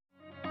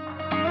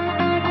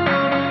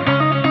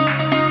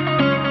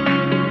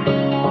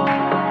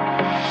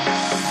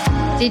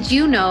Did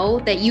you know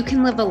that you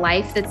can live a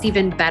life that's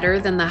even better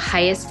than the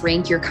highest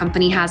rank your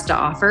company has to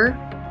offer?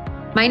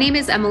 My name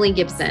is Emily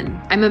Gibson.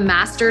 I'm a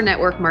master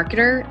network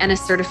marketer and a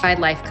certified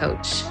life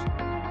coach.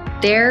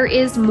 There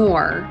is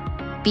more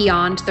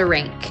beyond the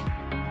rank.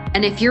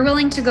 And if you're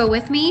willing to go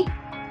with me,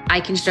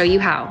 I can show you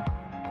how.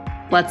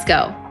 Let's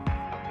go.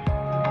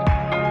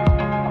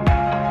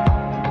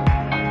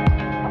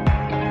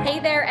 Hey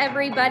there,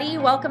 everybody.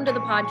 Welcome to the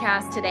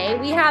podcast today.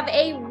 We have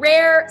a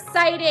rare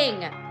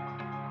sighting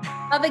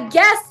of a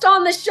guest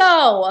on the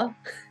show.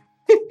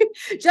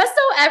 Just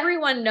so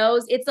everyone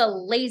knows, it's a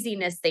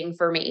laziness thing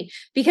for me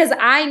because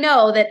I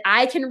know that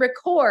I can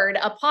record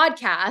a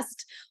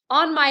podcast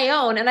on my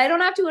own and I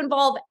don't have to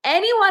involve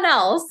anyone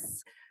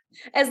else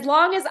as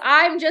long as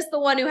I'm just the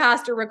one who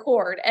has to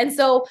record. And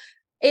so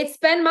it's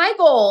been my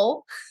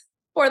goal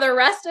for the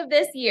rest of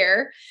this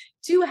year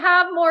to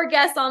have more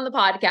guests on the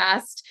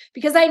podcast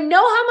because I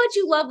know how much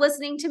you love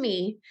listening to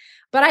me,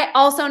 but I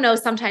also know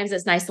sometimes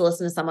it's nice to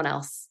listen to someone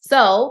else.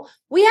 So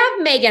we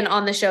have Megan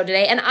on the show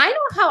today, and I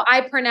know how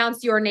I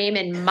pronounce your name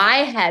in my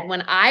head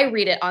when I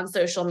read it on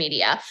social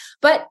media,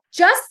 but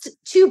just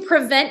to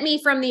prevent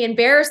me from the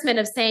embarrassment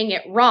of saying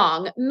it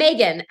wrong,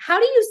 Megan, how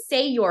do you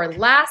say your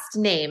last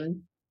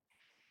name?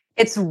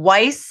 It's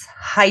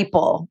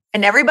Weisheipl.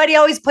 And everybody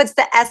always puts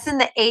the S and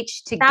the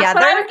H together. That's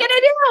what I was going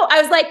to do.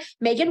 I was like,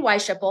 Megan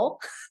Weisheipl.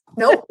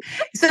 Nope.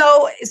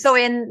 So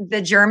in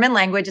the German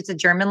language, it's a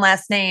German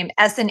last name.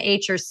 S and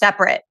H are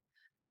separate.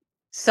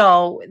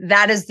 So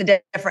that is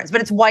the difference,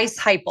 but it's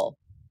Weisheipl.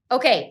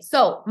 Okay.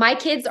 So my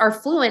kids are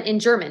fluent in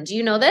German. Do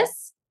you know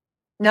this?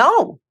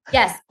 No.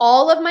 Yes.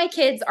 All of my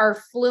kids are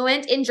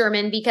fluent in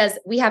German because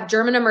we have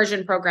German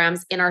immersion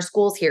programs in our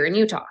schools here in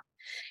Utah.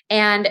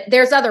 And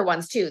there's other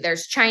ones too.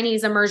 There's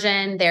Chinese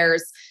immersion.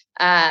 There's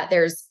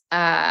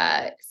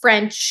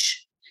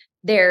French.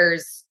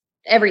 There's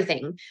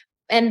everything.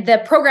 And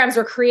the programs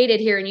were created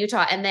here in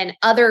Utah. And then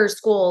other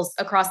schools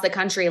across the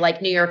country,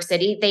 like New York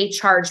City, they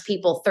charge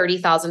people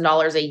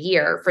 $30,000 a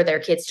year for their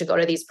kids to go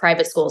to these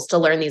private schools to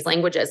learn these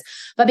languages.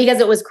 But because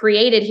it was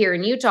created here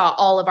in Utah,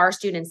 all of our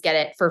students get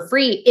it for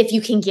free if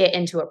you can get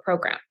into a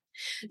program.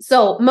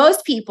 So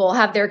most people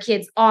have their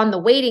kids on the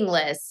waiting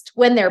list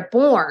when they're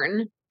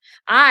born.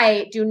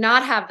 I do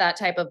not have that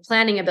type of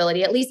planning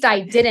ability. At least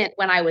I didn't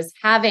when I was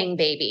having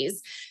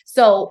babies.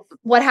 So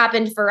what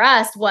happened for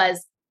us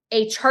was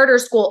a charter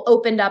school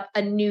opened up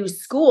a new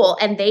school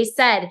and they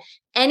said,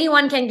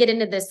 anyone can get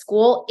into this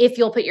school if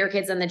you'll put your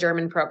kids in the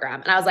German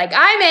program. And I was like,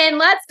 I'm in,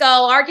 let's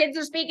go. Our kids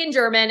are speaking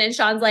German. And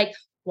Sean's like,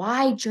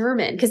 why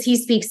German? Because he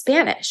speaks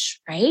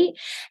Spanish, right?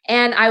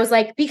 And I was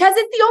like, because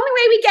it's the only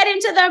way we get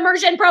into the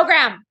immersion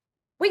program.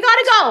 We got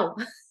to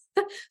go.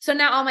 So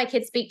now all my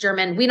kids speak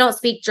German. We don't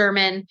speak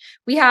German.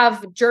 We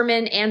have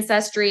German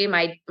ancestry.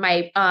 My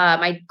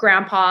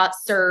grandpa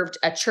served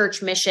a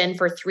church mission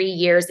for 3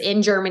 years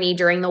in Germany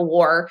during the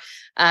war.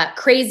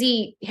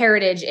 Crazy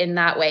heritage in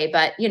that way.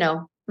 But, you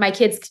know, my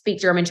kids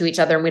speak German to each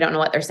other and we don't know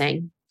what they're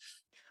saying.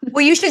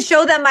 Well, you should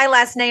show them my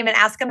last name and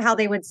ask them how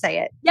they would say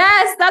it.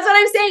 Yes, that's what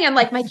I'm saying. I'm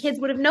like, my kids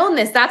would have known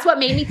this. That's what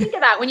made me think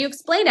of that. When you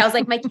explained it, I was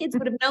like, my kids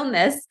would have known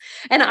this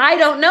and I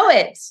don't know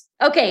it.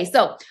 Okay,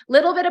 so a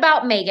little bit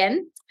about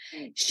Megan.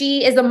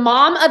 She is a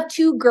mom of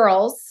 2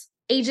 girls,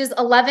 ages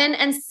 11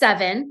 and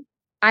 7.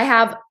 I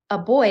have a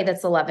boy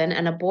that's 11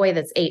 and a boy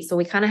that's 8. So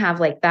we kind of have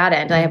like that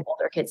end. I have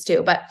older kids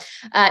too, but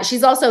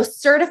she's also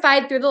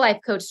certified through the life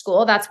coach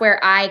school. That's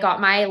where I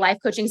got my life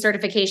coaching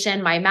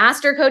certification, my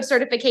master coach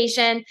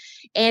certification.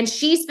 And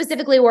she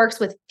specifically works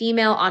with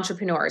female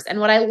entrepreneurs. And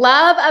what I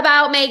love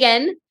about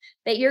Megan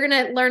that you're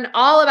going to learn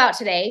all about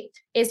today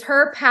is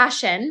her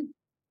passion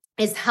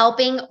is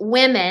helping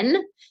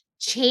women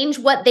change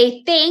what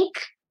they think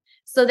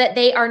so that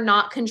they are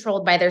not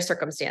controlled by their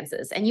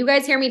circumstances. And you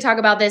guys hear me talk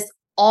about this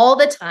all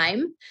the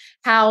time,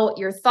 how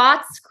your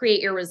thoughts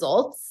create your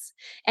results.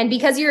 And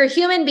because you're a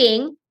human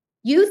being,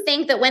 you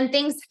think that when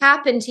things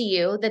happen to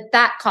you,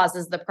 that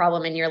causes the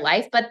problem in your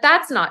life, but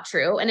that's not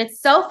true. And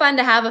it's so fun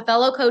to have a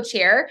fellow coach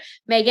here,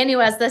 Megan, who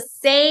has the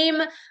same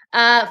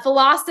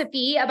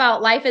philosophy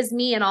about life as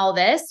me and all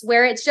this,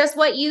 where it's just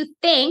what you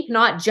think,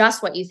 not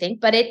just what you think,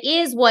 but it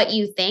is what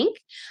you think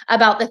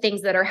about the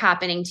things that are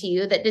happening to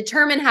you that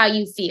determine how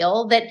you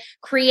feel, that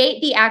create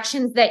the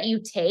actions that you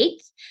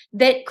take,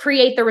 that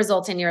create the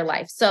results in your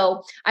life.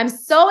 So I'm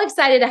so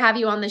excited to have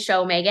you on the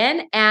show,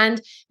 Megan.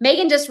 And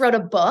Megan just wrote a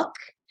book,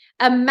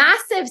 a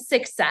massive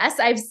success.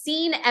 I've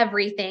seen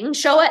everything.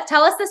 Tell us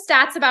the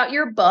stats about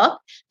your book,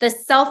 The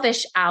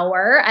Selfish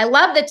Hour. I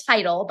love the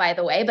title, by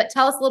the way, but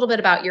tell us a little bit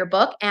about your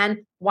book and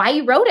why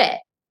you wrote it.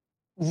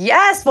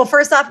 Yes. Well,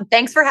 first off,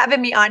 thanks for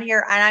having me on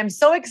here. And I'm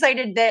so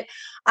excited that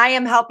I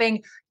am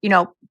helping,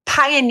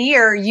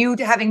 pioneer you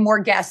to having more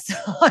guests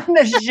on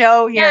the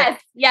show here.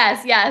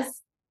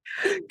 Yes.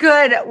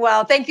 Good.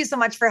 Well, thank you so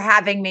much for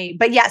having me.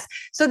 But yes,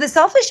 so the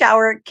Selfish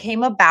Hour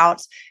came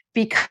about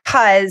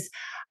because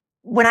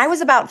when I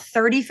was about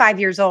 35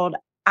 years old,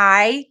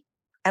 I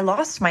I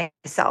lost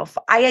myself.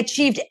 I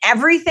achieved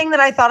everything that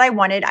I thought I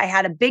wanted. I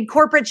had a big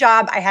corporate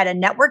job. I had a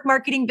network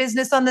marketing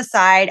business on the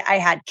side. I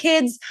had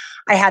kids.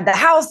 I had the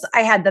house.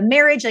 I had the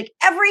marriage. Like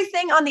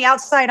everything on the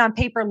outside on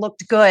paper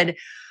looked good.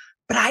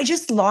 But I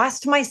just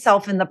lost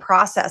myself in the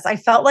process. I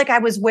felt like I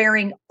was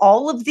wearing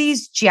all of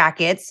these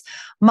jackets,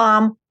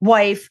 mom,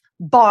 wife,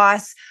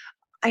 boss,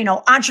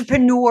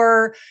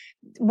 entrepreneur,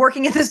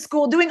 working at the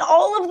school, doing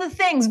all of the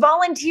things,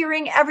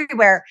 volunteering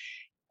everywhere.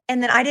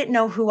 And then I didn't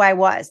know who I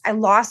was. I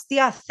lost the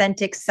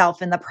authentic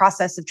self in the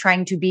process of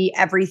trying to be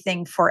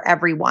everything for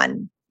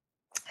everyone.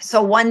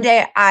 So one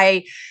day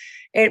a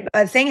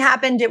thing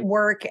happened at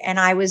work and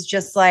I was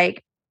just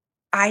like,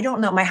 I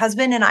don't know. My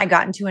husband and I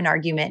got into an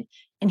argument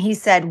and he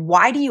said,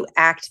 "Why do you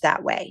act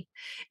that way?"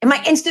 And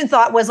my instant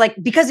thought was like,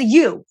 because of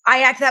you.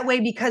 I act that way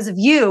because of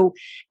you.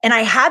 And I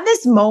had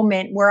this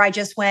moment where I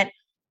just went,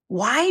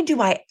 why do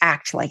I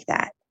act like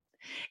that?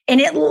 And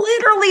it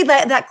literally,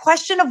 that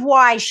question of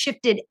why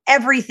shifted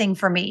everything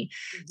for me.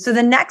 So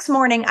the next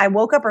morning I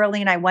woke up early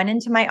and I went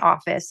into my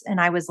office and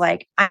I was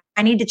like, I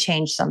need to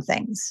change some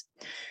things.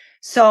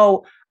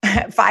 So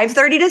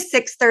 5:30 to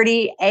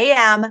 6:30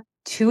 a.m.,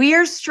 2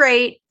 years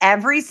straight,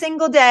 every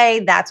single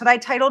day. That's what I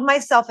titled my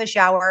selfish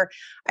hour.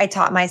 I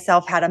taught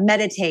myself how to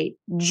meditate,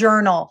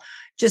 journal,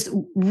 just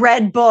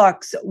read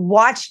books,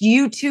 watched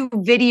YouTube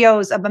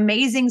videos of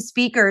amazing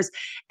speakers.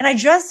 And I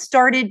just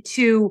started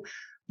to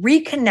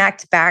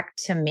reconnect back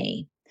to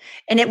me.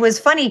 And it was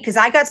funny because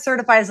I got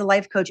certified as a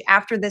life coach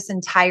after this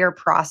entire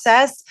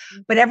process.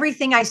 But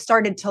everything I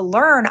started to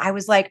learn, I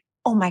was like,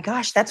 oh my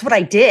gosh, that's what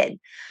I did.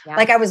 Yeah.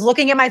 Like I was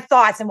looking at my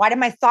thoughts and why did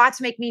my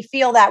thoughts make me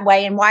feel that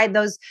way? And why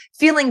those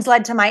feelings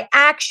led to my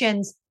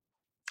actions.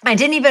 I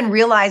didn't even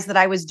realize that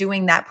I was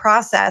doing that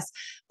process,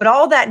 but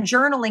all that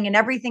journaling and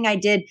everything I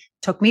did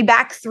took me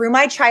back through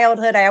my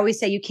childhood. I always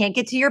say you can't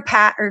get to your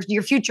past or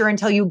your future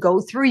until you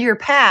go through your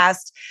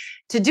past.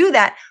 To do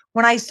that,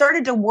 when I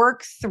started to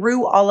work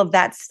through all of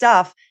that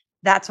stuff,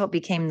 that's what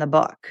became the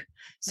book.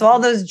 So all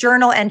those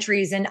journal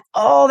entries and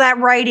all that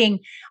writing,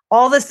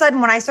 all of a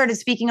sudden, when I started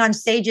speaking on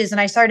stages and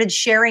I started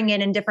sharing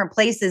it in different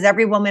places,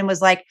 every woman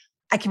was like,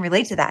 I can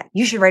relate to that.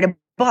 You should write a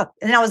book.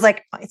 And I was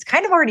like, it's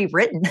kind of already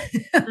written.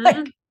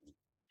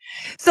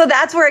 So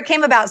that's where it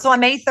came about. So on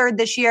May 3rd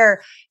this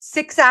year,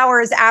 6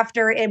 hours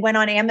after it went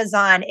on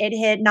Amazon, it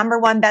hit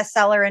 #1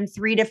 bestseller in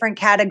 3 different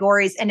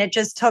categories and it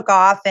just took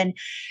off. And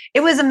it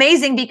was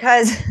amazing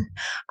because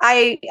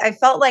I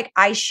felt like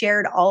I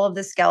shared all of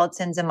the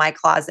skeletons in my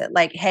closet.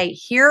 Like, hey,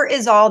 here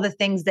is all the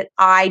things that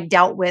I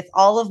dealt with,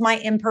 all of my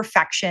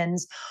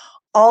imperfections,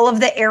 all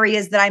of the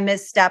areas that I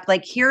misstepped.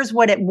 Like, here's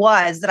what it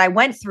was that I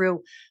went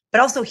through. But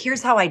also,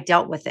 here's how I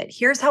dealt with it.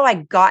 Here's how I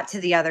got to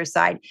the other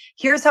side.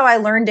 Here's how I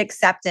learned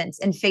acceptance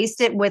and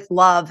faced it with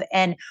love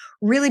and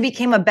really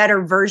became a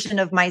better version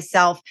of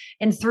myself.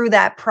 And through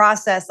that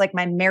process, like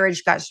my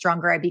marriage got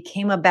stronger. I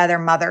became a better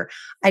mother.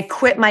 I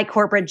quit my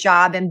corporate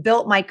job and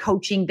built my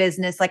coaching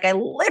business. Like I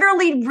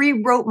literally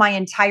rewrote my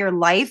entire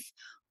life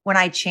when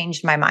I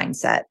changed my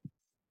mindset.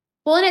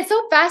 Well, and it's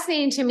so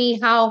fascinating to me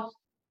how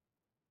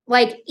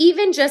like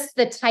even just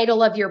the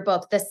title of your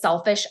book, The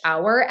Selfish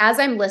Hour, as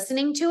I'm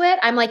listening to it,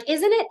 I'm like,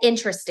 isn't it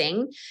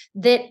interesting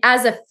that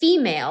as a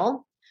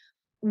female,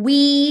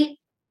 we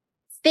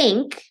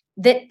think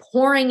that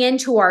pouring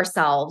into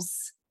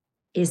ourselves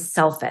is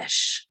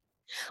selfish?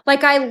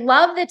 Like, I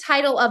love the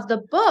title of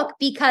the book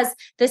because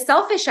The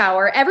Selfish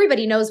Hour,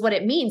 everybody knows what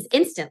it means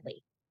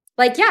instantly.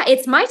 Like, yeah,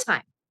 it's my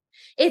time.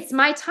 It's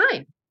my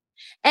time.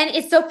 And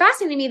it's so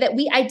fascinating to me that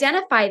we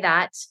identify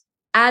that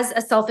as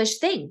a selfish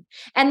thing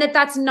and that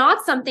that's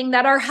not something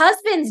that our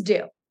husbands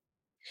do.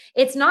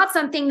 It's not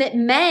something that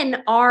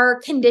men are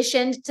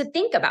conditioned to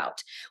think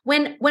about.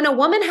 When a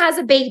woman has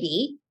a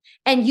baby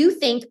and you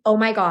think, oh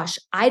my gosh,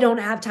 I don't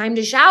have time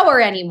to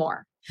shower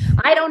anymore.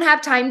 I don't have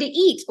time to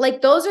eat.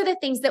 Like those are the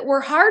things that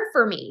were hard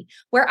for me,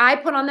 where I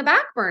put on the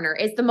back burner.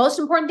 It's the most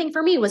important thing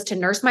for me was to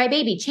nurse my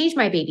baby, change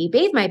my baby,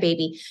 bathe my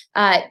baby,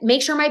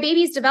 make sure my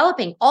baby's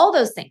developing, all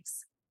those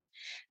things.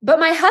 But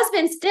my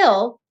husband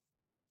still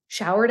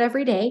showered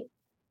every day,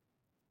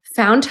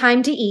 found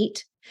time to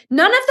eat.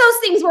 None of those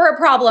things were a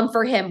problem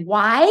for him.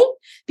 Why?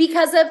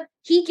 Because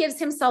he gives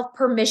himself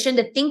permission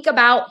to think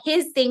about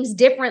his things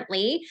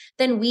differently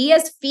than we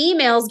as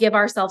females give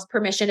ourselves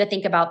permission to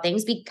think about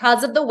things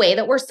because of the way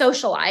that we're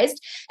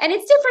socialized. And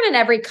it's different in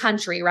every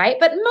country, right?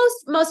 But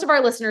most of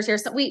our listeners here,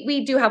 so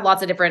we do have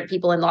lots of different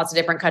people in lots of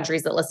different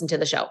countries that listen to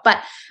the show. But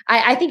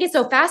I think it's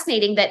so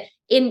fascinating that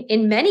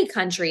in many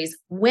countries,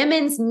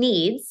 women's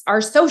needs are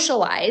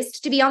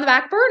socialized to be on the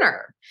back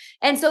burner.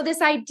 And so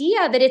this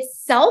idea that it's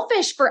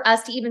selfish for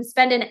us to even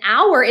spend an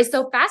hour is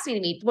so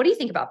fascinating to me. What do you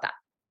think about that?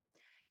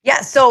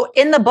 Yeah. So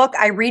in the book,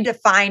 I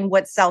redefine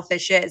what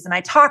selfish is. And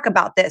I talk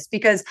about this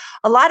because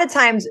a lot of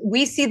times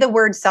we see the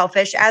word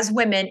selfish as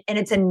women and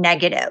it's a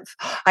negative.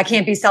 I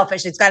can't be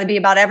selfish. It's got to be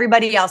about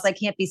everybody else. I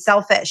can't be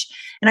selfish.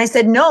 And I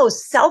said, no,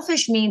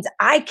 selfish means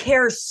I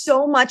care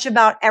so much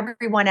about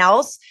everyone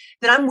else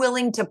that I'm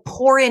willing to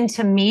pour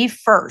into me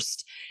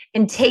first.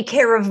 and take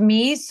care of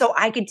me so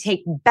I could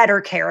take better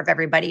care of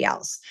everybody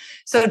else.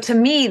 So to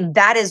me,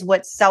 that is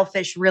what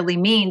selfish really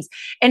means.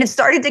 And it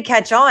started to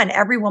catch on.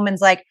 Every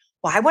woman's like,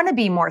 well, I want to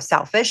be more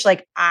selfish.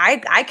 Like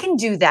I can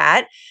do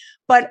that.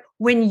 But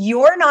when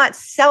you're not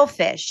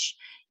selfish,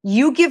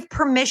 you give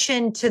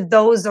permission to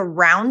those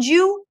around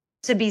you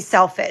to be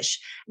selfish,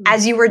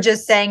 as you were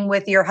just saying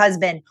with your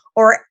husband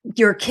or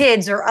your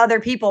kids or other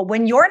people.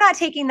 When you're not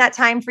taking that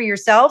time for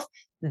yourself,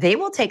 they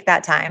will take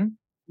that time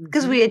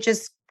because it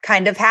just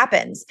kind of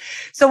happens.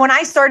 So when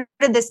I started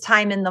this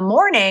time in the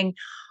morning,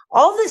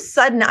 all of a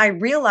sudden I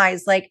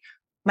realized like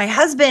my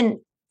husband,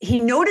 he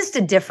noticed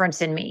a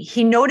difference in me.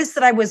 He noticed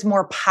that I was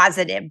more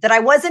positive, that I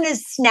wasn't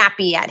as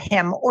snappy at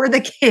him or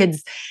the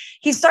kids.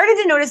 He started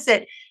to notice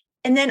it.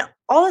 And then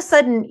all of a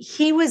sudden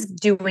he was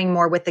doing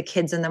more with the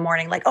kids in the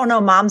morning. Like, oh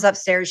no, mom's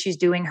upstairs. She's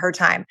doing her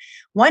time.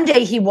 One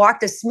day he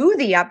walked a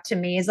smoothie up to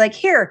me. He's like,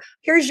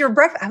 here's your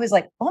breakfast. I was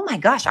like, oh my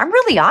gosh, I'm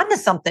really on to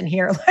something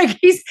here. Like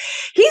he's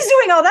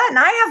doing all that and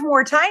I have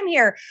more time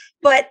here.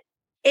 But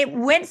it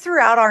went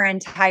throughout our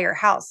entire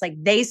house. Like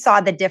they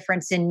saw the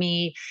difference in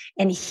me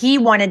and he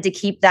wanted to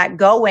keep that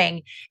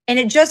going. And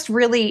it just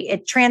really,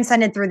 it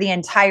transcended through the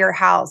entire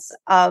house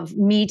of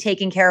me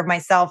taking care of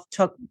myself,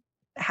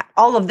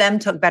 all of them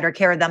took better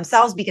care of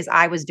themselves because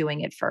I was doing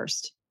it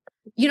first.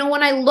 You know,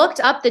 when I looked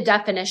up the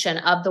definition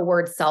of the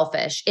word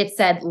selfish, it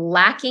said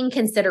lacking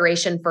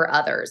consideration for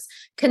others,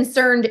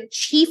 concerned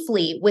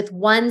chiefly with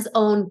one's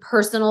own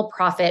personal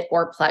profit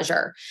or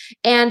pleasure.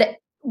 And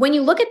when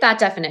you look at that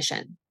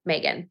definition,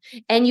 Megan,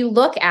 and you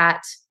look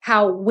at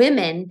how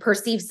women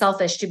perceive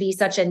selfish to be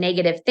such a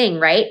negative thing,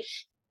 right?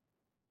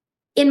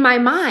 In my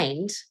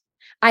mind,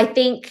 I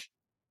think,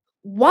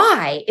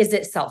 why is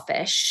it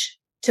selfish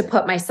to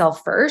put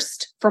myself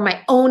first for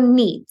my own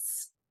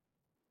needs?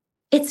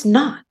 It's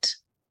not.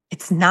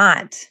 It's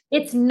not.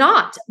 It's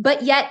not.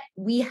 But yet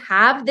we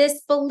have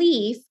this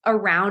belief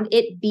around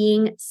it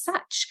being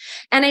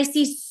such. And I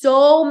see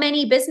so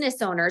many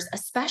business owners,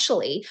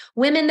 especially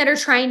women that are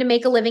trying to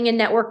make a living in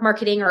network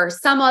marketing or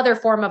some other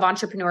form of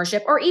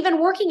entrepreneurship, or even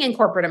working in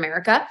corporate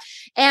America.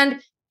 And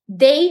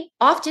they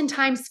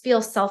oftentimes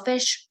feel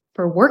selfish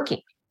for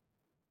working.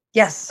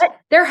 Yes. But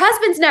their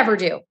husbands never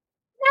do.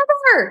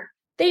 Never.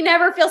 They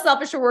never feel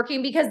selfish for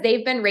working because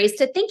they've been raised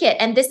to think it.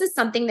 And this is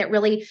something that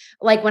really,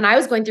 like when I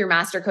was going through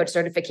Master Coach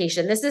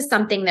certification, this is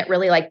something that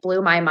really like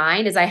blew my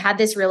mind, is I had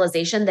this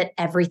realization that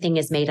everything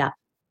is made up.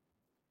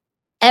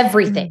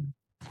 Everything.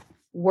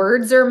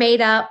 Words are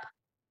made up.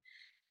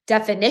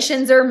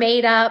 Definitions are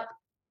made up.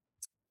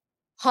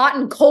 Hot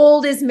and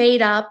cold is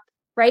made up,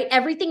 right?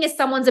 Everything is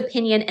someone's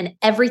opinion and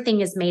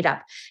everything is made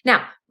up.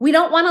 Now, we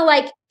don't want to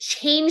like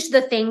change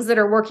the things that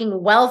are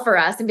working well for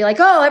us and be like,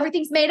 oh,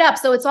 everything's made up,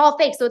 so it's all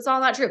fake, so it's all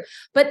not true.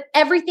 But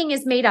everything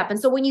is made up. And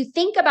so when you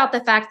think about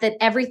the fact that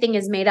everything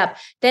is made up,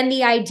 then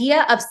the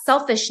idea of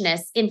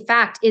selfishness, in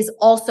fact, is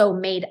also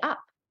made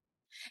up.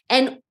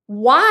 And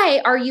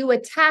why are you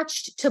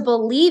attached to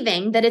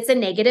believing that it's a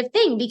negative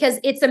thing? Because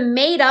it's a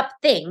made up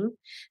thing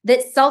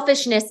that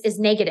selfishness is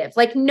negative.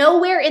 Like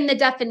nowhere in the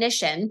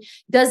definition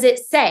does it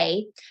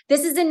say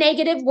this is a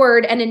negative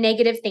word and a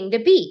negative thing to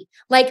be.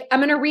 Like I'm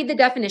going to read the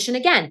definition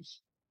again.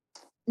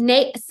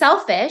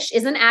 Selfish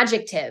is an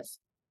adjective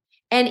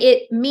and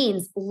it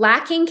means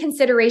lacking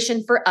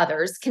consideration for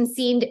others,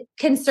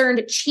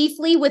 concerned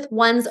chiefly with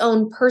one's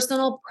own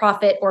personal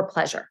profit or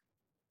pleasure.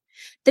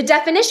 The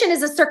definition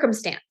is a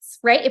circumstance,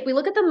 right? If we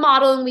look at the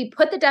model and we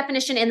put the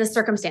definition in the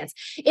circumstance,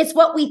 it's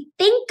what we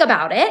think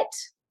about it.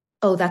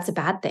 Oh, that's a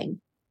bad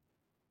thing.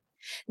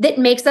 That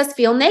makes us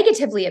feel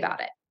negatively about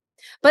it.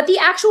 But the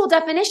actual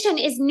definition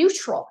is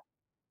neutral.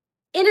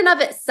 In and of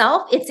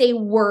itself, it's a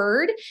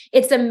word.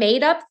 It's a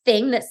made up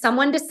thing that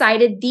someone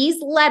decided these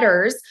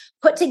letters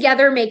put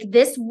together make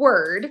this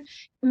word,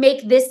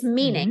 make this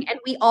meaning. And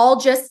we all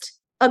just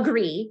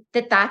agree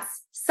that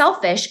that's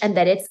selfish and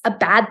that it's a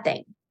bad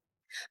thing.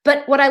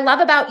 But what I love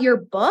about your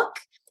book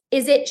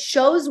is it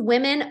shows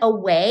women a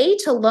way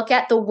to look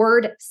at the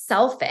word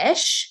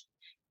selfish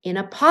in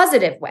a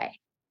positive way,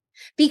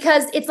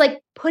 because it's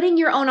like putting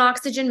your own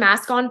oxygen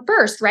mask on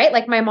first, right?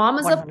 Like my mom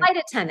was 100. A flight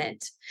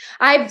attendant.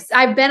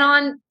 I've been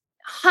on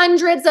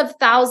hundreds of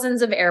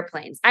thousands of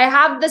airplanes. I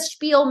have the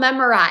spiel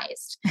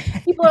memorized.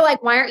 People are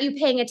like, why aren't you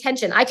paying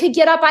attention? I could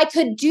get up. I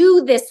could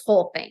do this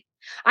whole thing.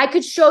 I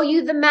could show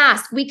you the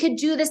mask. We could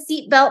do the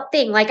seatbelt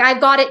thing. Like I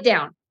got it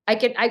down. I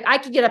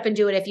could get up and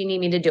do it if you need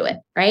me to do it,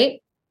 right?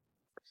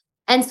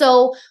 And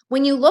so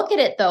when you look at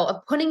it though,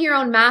 of putting your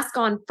own mask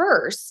on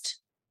first,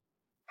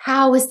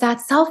 how is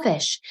that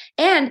selfish?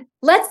 And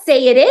let's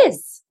say it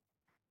is.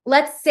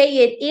 Let's say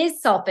it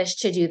is selfish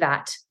to do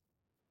that.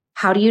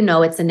 How do you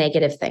know it's a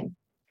negative thing?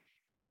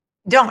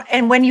 Don't.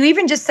 And when you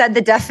even just said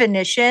the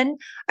definition,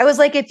 I was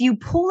like, if you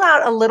pull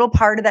out a little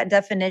part of that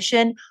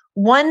definition,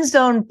 one's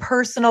own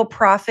personal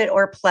profit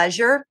or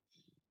pleasure,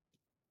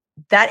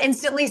 that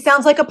instantly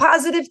sounds like a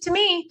positive to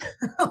me.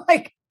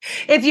 Like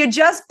if you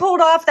just pulled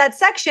off that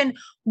section,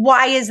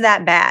 why is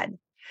that bad?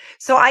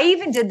 So I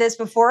even did this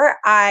before.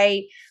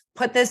 I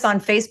put this on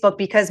Facebook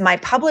because my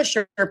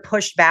publisher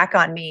pushed back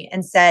on me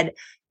and said,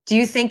 do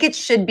you think it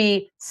should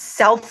be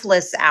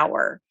selfless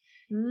hour?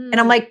 And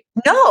I'm like,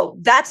 no,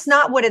 that's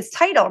not what it's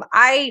titled.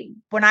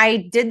 When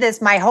I did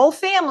this, my whole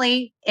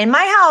family in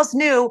my house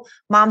knew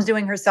mom's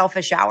doing her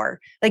selfish hour.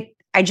 Like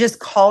I just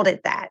called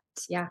it that.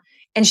 Yeah.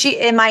 And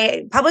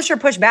my publisher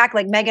pushed back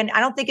like, Megan, I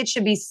don't think it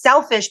should be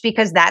selfish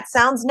because that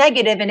sounds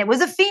negative. And it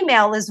was a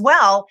female as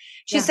well.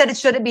 She said it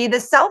should be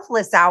the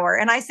selfless hour.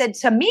 And I said,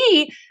 to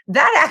me,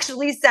 that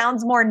actually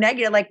sounds more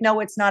negative. Like, no,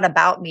 it's not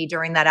about me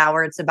during that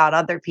hour. It's about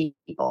other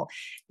people.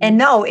 And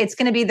no, it's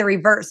going to be the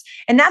reverse.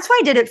 And that's why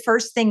I did it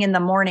first thing in the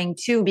morning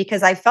too,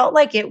 because I felt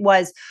like it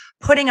was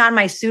putting on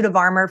my suit of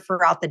armor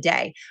throughout the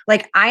day.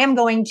 Like I am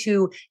going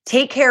to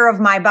take care of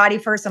my body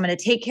first. I'm going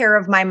to take care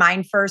of my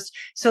mind first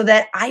so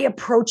that I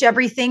approach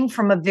everything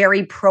from a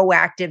very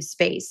proactive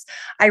space.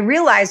 I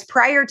realized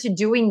prior to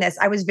doing this,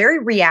 I was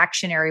very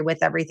reactionary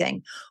with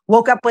everything.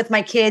 Woke up with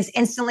my kids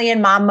instantly in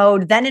mom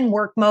mode, then in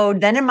work mode,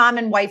 then in mom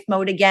and wife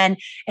mode again.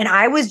 And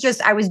I was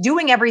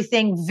doing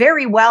everything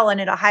very well and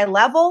at a high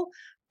level,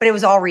 but it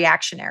was all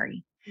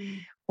reactionary.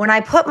 When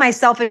I put my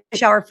selfish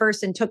hour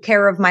first and took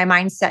care of my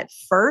mindset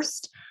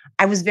first,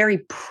 I was very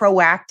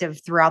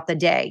proactive throughout the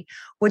day,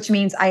 which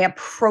means I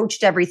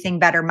approached everything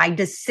better. My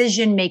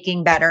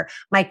decision-making better.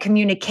 My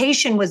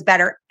communication was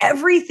better.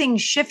 Everything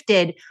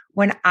shifted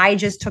when I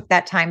just took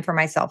that time for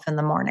myself in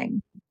the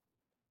morning.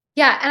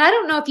 Yeah. And I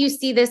don't know if you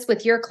see this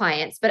with your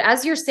clients, but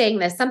as you're saying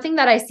this, something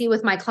that I see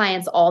with my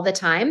clients all the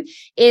time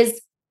is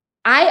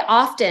I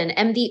often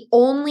am the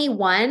only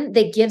one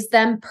that gives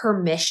them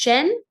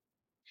permission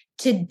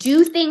to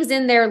do things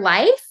in their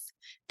life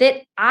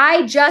that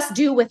I just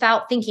do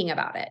without thinking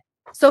about it.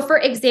 So for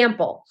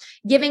example,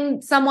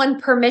 giving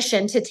someone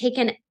permission to take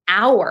an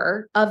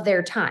hour of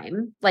their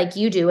time, like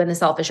you do in the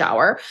selfish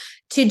hour,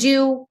 to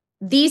do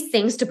these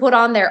things, to put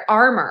on their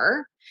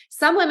armor.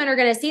 Some women are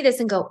going to see this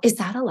and go, is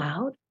that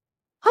allowed?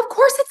 Of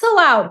course it's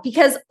allowed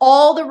because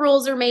all the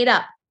rules are made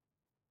up.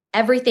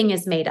 Everything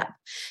is made up.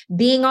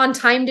 Being on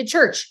time to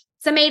church,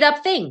 it's a made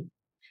up thing.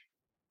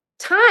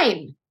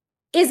 Time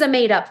is a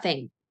made up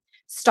thing.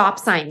 Stop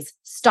signs,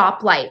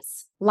 stop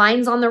lights,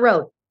 lines on the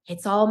road.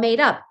 It's all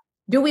made up.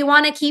 Do we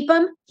want to keep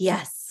them?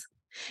 Yes.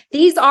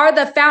 These are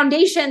the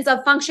foundations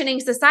of functioning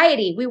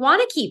society. We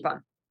want to keep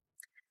them.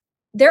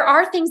 There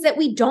are things that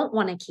we don't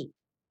want to keep,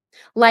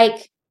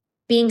 like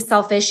being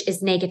selfish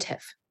is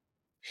negative.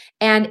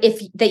 And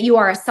that you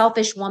are a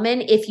selfish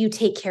woman if you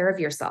take care of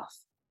yourself.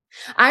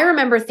 I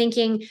remember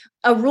thinking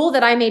a rule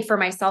that I made for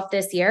myself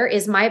this year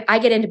is I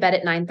get into bed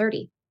at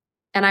 9:30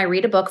 and I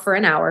read a book for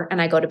an hour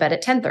and I go to bed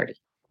at 10:30.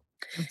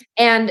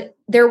 And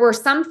there were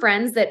some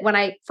friends that when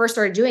I first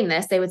started doing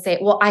this, they would say,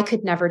 well, I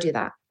could never do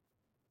that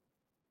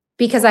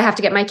because I have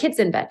to get my kids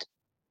in bed.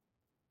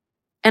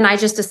 And I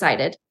just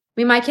decided,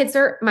 my kids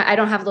I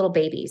don't have little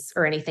babies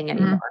or anything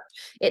anymore.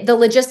 The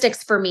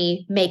logistics for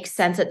me make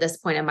sense at this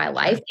point in my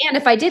life. And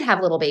if I did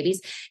have little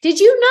babies, did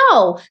you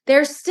know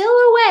there's still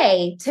a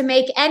way to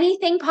make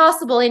anything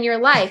possible in your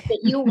life that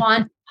you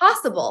want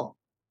possible?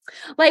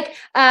 Like,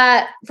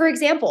 for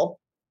example,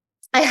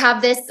 I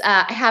have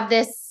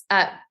this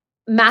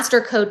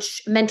master coach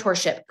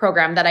mentorship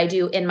program that I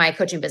do in my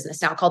coaching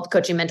business now called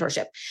Coaching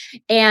Mentorship.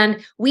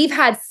 And we've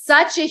had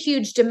such a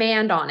huge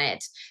demand on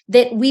it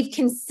that we've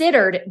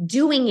considered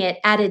doing it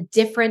at a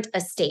different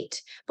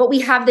estate. But we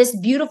have this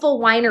beautiful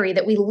winery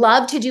that we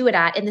love to do it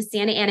at in the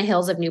Santa Ana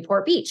Hills of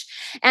Newport Beach.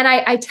 And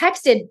I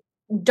texted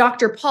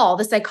Dr. Paul,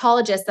 the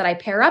psychologist that I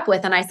pair up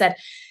with, and I said,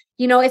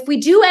 if we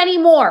do any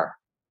more,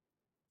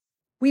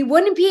 we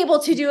wouldn't be able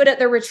to do it at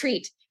the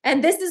retreat.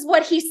 And this is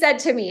what he said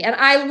to me. And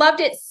I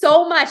loved it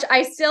so much.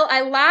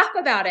 I laugh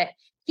about it.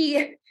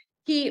 He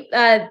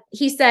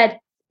said,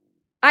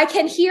 I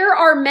can hear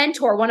our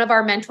mentor, one of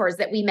our mentors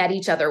that we met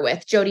each other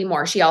with, Jody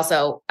Moore. She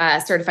also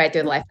certified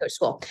through the Life Coach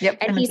School. Yep.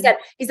 And he said,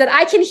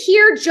 I can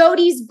hear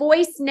Jody's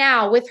voice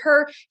now with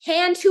her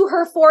hand to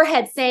her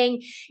forehead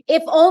saying,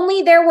 if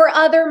only there were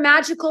other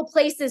magical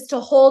places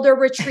to hold a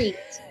retreat.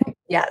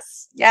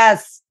 Yes.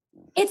 Yes.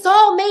 It's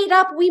all made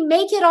up. We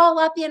make it all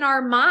up in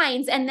our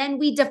minds and then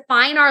we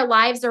define our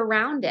lives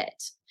around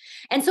it.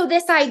 And so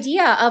this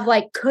idea of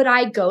like, could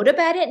I go to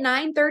bed at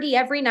 9:30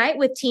 every night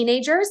with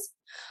teenagers?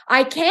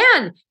 I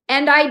can,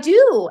 and I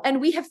do. And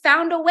we have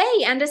found a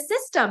way and a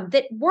system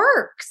that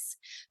works.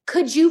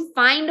 Could you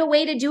find a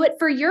way to do it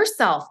for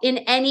yourself in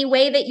any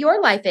way that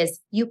your life is?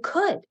 You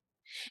could.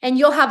 And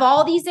you'll have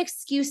all these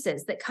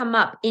excuses that come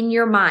up in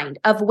your mind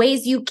of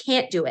ways you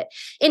can't do it.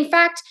 In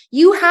fact,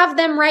 you have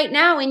them right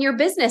now in your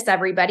business,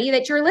 everybody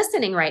that you're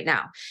listening right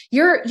now.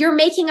 You're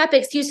making up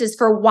excuses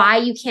for why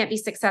you can't be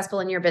successful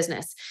in your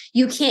business.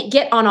 You can't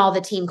get on all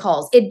the team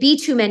calls. It'd be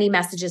too many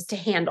messages to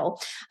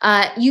handle.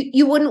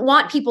 You wouldn't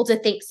want people to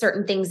think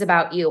certain things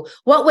about you.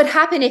 What would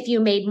happen if you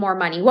made more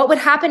money? What would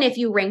happen if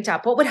you ranked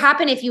up? What would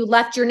happen if you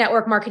left your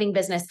network marketing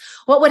business?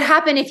 What would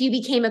happen if you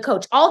became a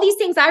coach? All these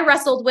things I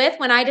wrestled with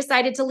when I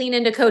decided to lean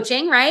into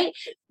coaching, right?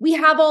 We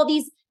have all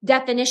these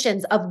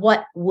definitions of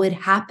what would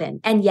happen,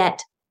 and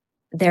yet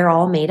they're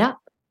all made up.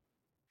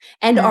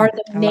 And are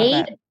the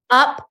made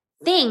up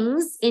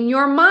things in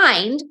your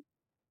mind,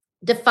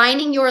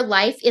 defining your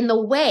life in the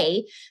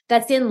way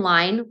that's in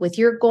line with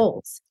your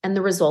goals and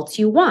the results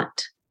you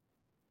want?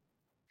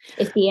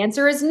 If the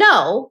answer is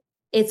no,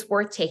 it's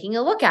worth taking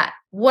a look at.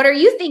 What are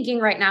you thinking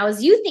right now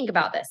as you think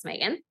about this,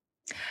 Megan?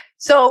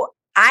 So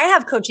I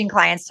have coaching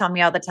clients tell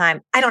me all the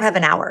time, I don't have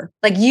an hour.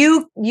 Like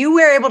you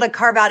were able to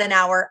carve out an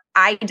hour.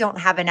 I don't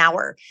have an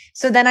hour.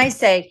 So then I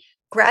say,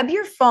 grab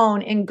your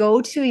phone and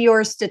go to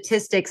your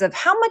statistics of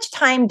how much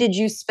time did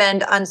you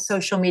spend on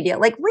social media?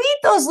 Like read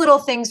those little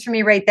things for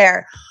me right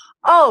there.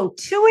 Oh,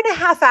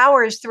 2.5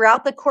 hours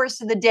throughout the course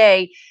of the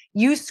day,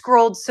 you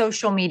scrolled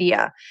social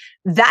media.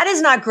 That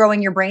is not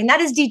growing your brain.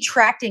 That is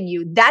detracting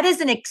you. That is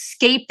an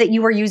escape that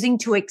you are using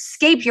to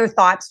escape your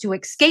thoughts, to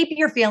escape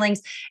your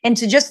feelings, and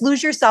to just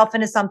lose yourself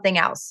into something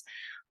else.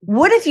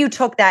 What if you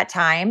took that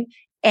time,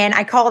 and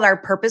I call it our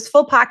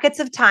purposeful pockets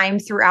of time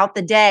throughout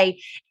the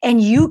day, and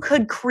you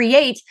could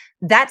create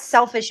that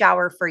selfish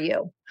hour for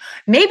you?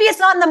 Maybe it's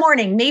not in the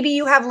morning. Maybe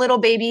you have little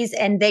babies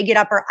and they get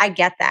up, or I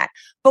get that.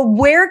 But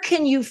where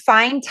can you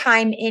find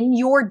time in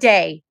your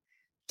day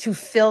to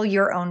fill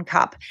your own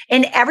cup?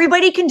 And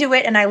everybody can do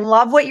it. And I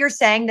love what you're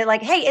saying, that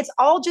like, hey, it's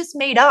all just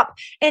made up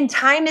and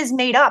time is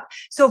made up.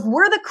 So if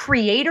we're the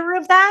creator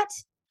of that,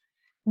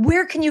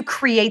 where can you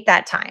create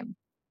that time?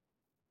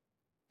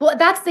 Well,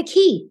 that's the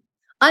key.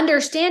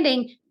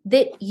 Understanding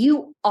that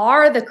you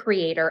are the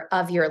creator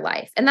of your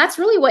life. And that's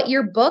really what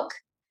your book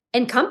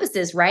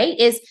encompasses, right?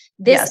 Is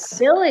this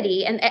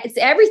ability, and it's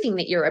everything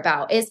that you're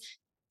about, is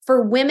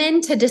for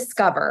women to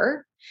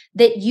discover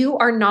that you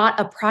are not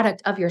a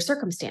product of your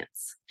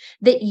circumstance,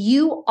 that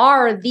you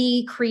are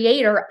the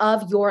creator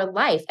of your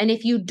life. And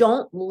if you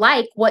don't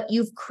like what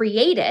you've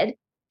created,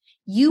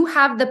 you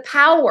have the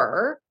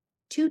power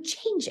to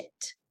change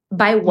it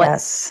by what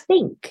you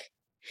think.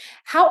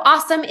 How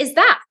awesome is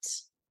that?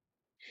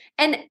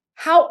 And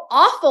how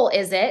awful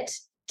is it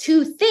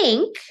to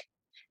think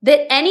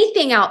that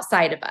anything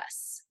outside of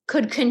us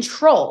could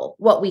control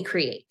what we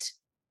create?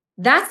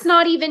 That's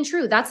not even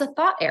true. That's a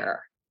thought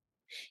error.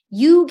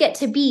 You get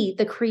to be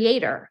the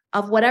creator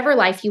of whatever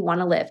life you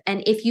want to live.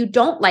 And if you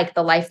don't like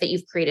the life that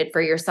you've created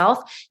for yourself,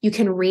 you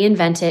can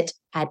reinvent it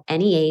at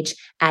any age,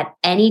 at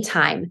any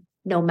time,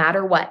 no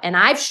matter what. And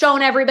I've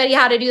shown everybody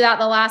how to do that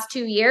the last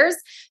 2 years.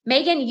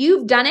 Megan,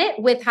 you've done it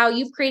with how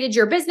you've created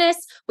your business,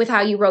 with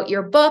how you wrote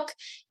your book.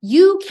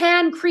 You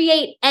can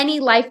create any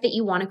life that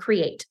you want to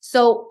create.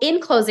 So in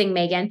closing,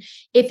 Megan,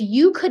 if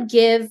you could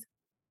give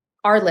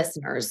our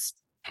listeners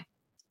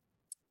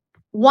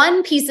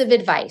one piece of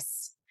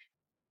advice,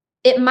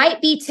 it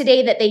might be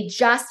today that they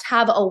just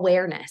have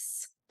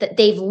awareness that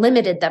they've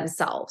limited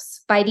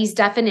themselves by these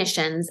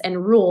definitions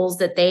and rules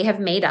that they have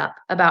made up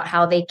about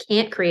how they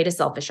can't create a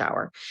selfish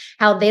hour,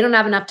 how they don't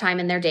have enough time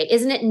in their day.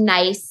 Isn't it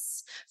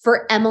nice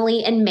for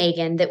Emily and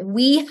Megan that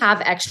we have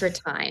extra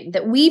time,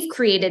 that we've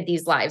created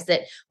these lives,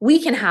 that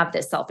we can have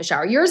this selfish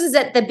hour? Yours is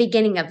at the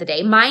beginning of the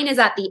day. Mine is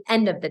at the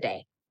end of the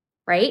day,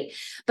 right?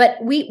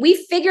 But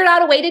we figured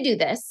out a way to do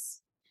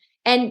this,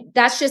 and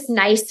that's just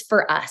nice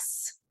for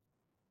us.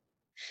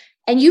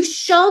 And you've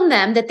shown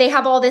them that they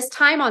have all this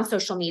time on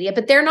social media,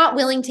 but they're not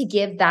willing to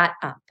give that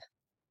up.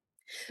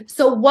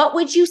 So what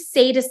would you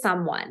say to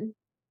someone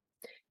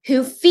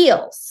who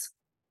feels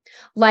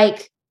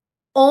like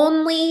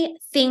only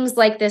things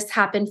like this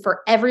happen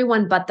for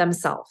everyone but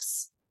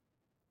themselves?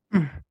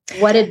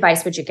 What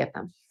advice would you give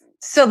them?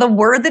 So the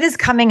word that is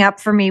coming up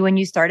for me when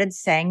you started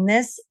saying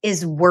this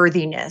is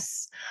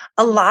worthiness.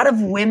 A lot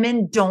of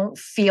women don't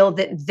feel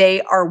that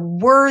they are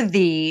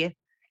worthy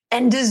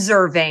and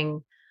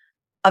deserving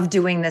of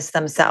doing this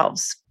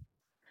themselves.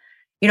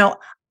 You know,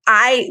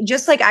 I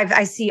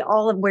see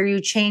all of where you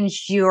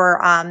changed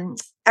your,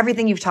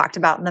 everything you've talked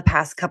about in the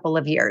past couple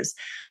of years.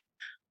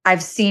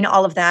 I've seen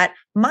all of that.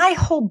 My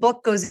whole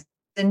book goes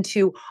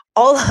into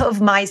all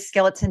of my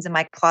skeletons in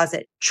my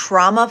closet,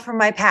 trauma from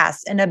my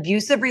past, an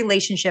abusive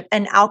relationship,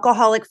 an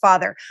alcoholic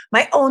father,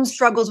 my own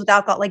struggles with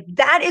alcohol. Like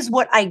that is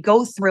what I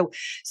go through.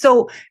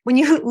 So when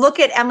you look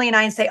at Emily and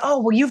I and say, oh,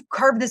 well, you've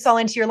carved this all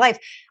into your life.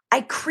 I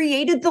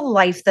created the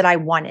life that I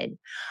wanted.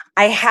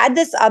 I had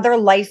this other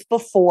life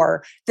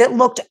before that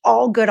looked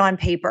all good on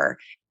paper,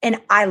 and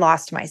I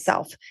lost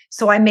myself.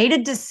 So I made a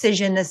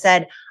decision that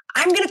said,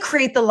 I'm going to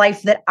create the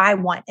life that I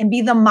want and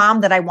be the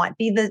mom that I want,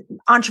 be the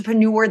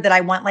entrepreneur that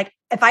I want. Like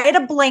if I had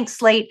a blank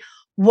slate,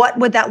 what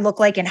would that look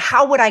like and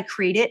how would I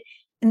create it?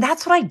 And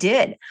that's what I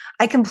did.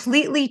 I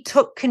completely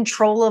took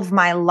control of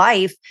my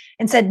life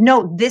and said,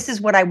 no, this is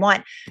what I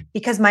want,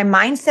 because my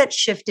mindset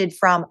shifted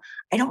from,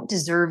 I don't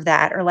deserve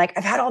that. Or like,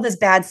 I've had all this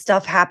bad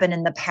stuff happen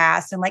in the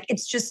past and like,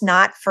 it's just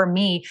not for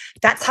me.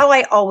 That's how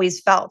I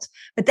always felt.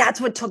 But that's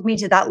what took me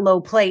to that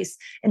low place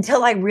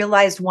until I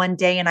realized one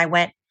day and I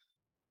went,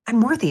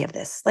 I'm worthy of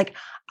this. Like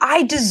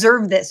I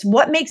deserve this.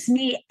 What makes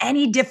me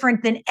any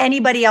different than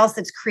anybody else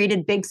that's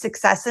created big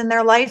success in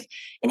their life?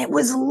 And it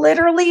was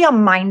literally a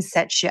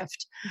mindset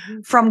shift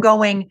from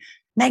going,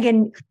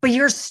 Megan, but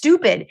you're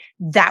stupid.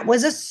 That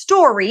was a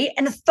story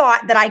and a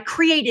thought that I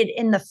created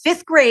in the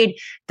 5th grade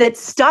that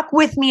stuck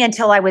with me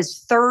until I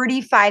was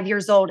 35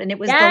 years old. And it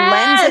was the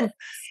lens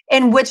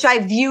in which I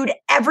viewed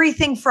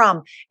everything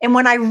from. And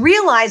when I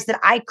realized that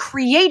I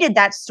created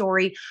that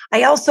story,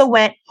 I also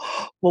went,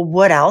 well,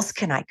 what else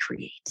can I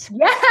create?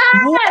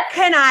 What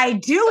can I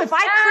do if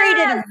I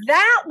created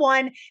that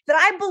one that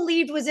I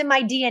believed was in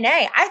my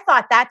DNA? I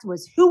thought that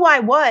was who I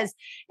was.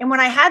 And when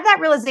I had that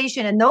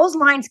realization and those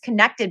lines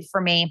connected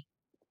for me,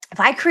 if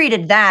I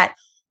created that,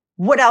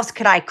 what else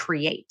could I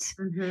create?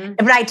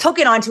 But I took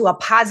it onto a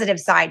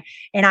positive side.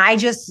 And I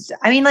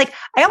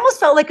almost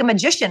felt like a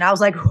magician. I was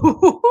like,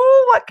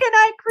 what can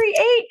I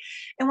create?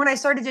 And when I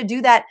started to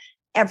do that,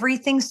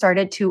 everything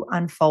started to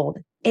unfold.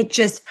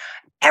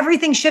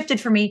 Everything shifted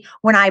for me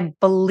when I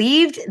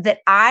believed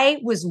that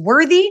I was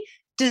worthy,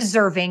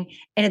 deserving.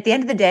 And at the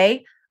end of the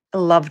day, I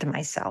loved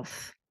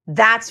myself.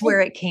 That's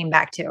where it came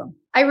back to.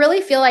 I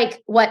really feel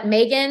like what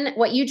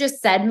you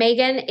just said,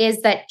 Megan,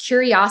 is that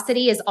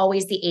curiosity is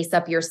always the ace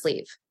up your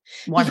sleeve.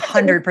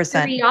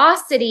 100%.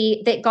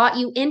 Curiosity that got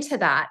you into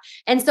that.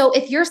 And so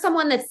if you're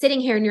someone that's sitting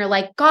here and you're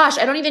like, gosh,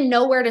 I don't even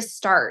know where to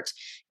start,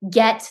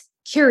 get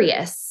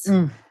curious.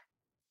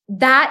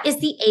 That is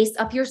the ace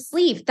up your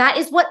sleeve. That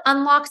is what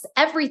unlocks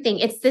everything.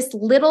 It's this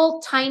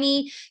little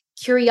tiny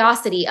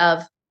curiosity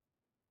of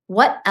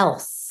what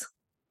else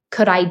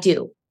could I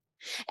do?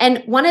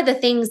 And one of the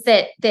things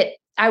that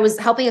I was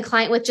helping a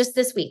client with just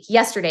this week,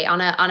 yesterday on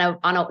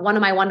one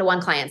of my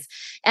one-to-one clients.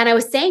 And I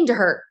was saying to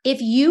her,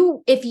 if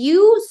you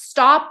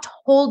stopped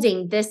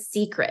holding this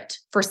secret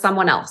for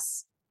someone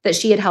else that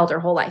she had held her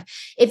whole life,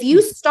 if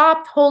you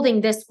stopped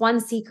holding this one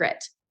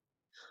secret,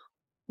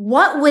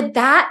 what would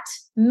that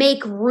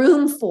make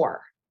room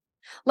for?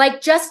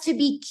 Like, just to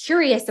be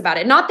curious about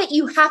it. Not that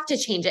you have to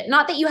change it,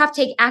 not that you have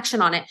to take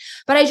action on it,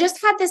 but I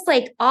just had this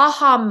like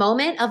aha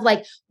moment of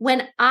like,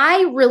 when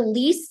I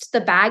released the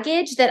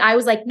baggage that I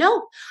was like,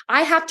 no,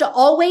 I have to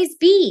always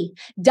be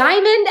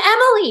Diamond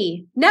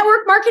Emily,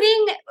 network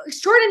marketing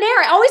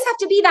extraordinaire. I always have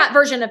to be that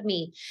version of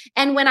me.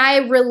 And when I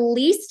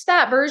released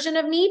that version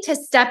of me to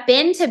step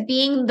into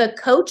being the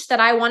coach that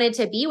I wanted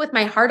to be with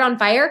my heart on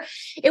fire,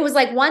 it was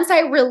like, once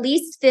I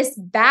released this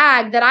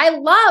bag that I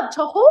love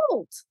to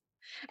hold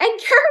and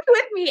carried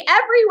with me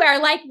everywhere.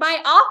 Like,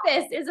 my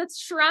office is a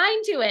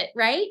shrine to it,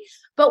 right?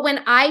 But when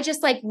I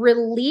just like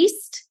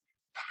released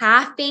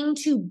having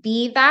to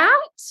be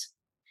that,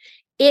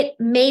 it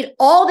made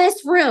all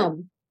this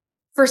room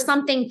for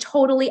something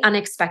totally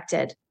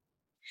unexpected.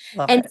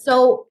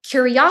 So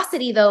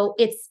curiosity, though,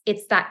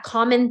 it's that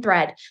common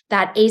thread,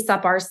 that ace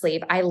up our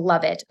sleeve. I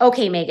love it.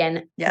 Okay,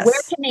 Megan, where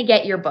can they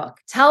get your book?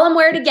 Tell them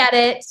where to get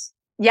it.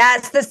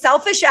 Yes, The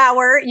Selfish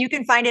Hour. You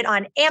can find it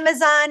on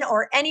Amazon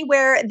or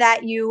anywhere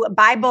that you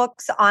buy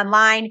books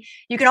online.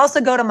 You can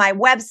also go to my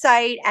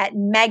website at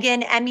Megan,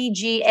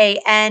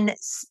 Megan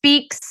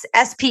Speaks,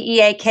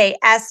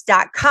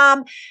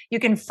 SPEAKS.com. You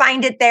can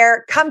find it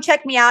there. Come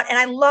check me out. And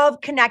I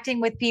love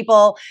connecting with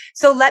people.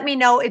 So let me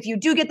know if you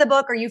do get the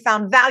book or you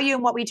found value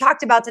in what we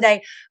talked about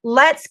today.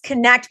 Let's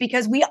connect,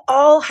 because we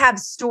all have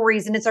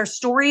stories, and it's our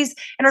stories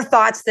and our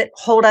thoughts that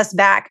hold us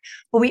back.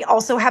 But we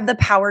also have the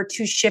power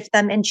to shift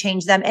them and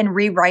change them and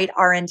rewrite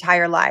our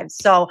entire lives.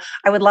 So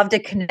I would love to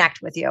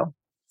connect with you.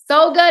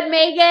 So good,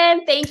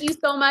 Megan. Thank you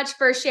so much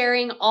for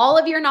sharing all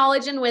of your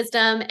knowledge and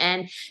wisdom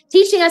and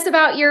teaching us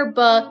about your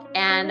book.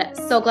 And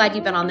so glad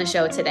you've been on the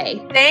show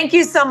today. Thank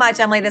you so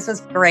much, Emily. This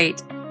was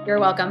great. You're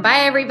welcome. Bye,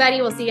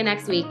 everybody. We'll see you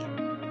next week.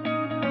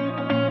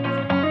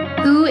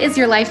 Who is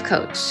your life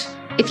coach?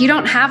 If you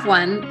don't have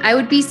one, I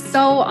would be so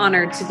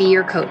honored to be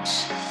your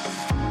coach.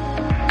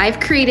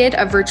 I've created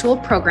a virtual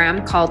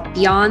program called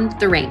Beyond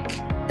the Rank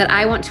that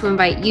I want to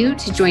invite you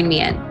to join me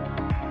in.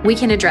 We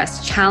can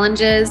address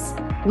challenges,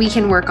 we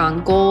can work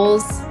on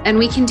goals, and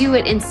we can do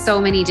it in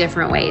so many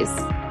different ways.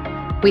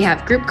 We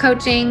have group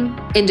coaching,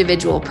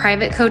 individual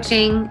private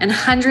coaching, and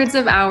hundreds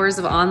of hours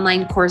of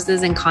online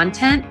courses and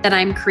content that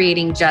I'm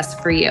creating just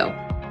for you.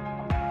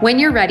 When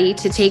you're ready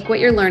to take what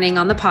you're learning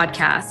on the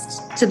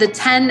podcast to the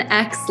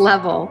 10x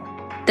level,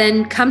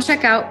 then come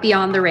check out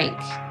Beyond the Rank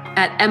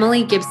at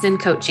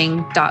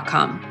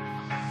emilygibsoncoaching.com.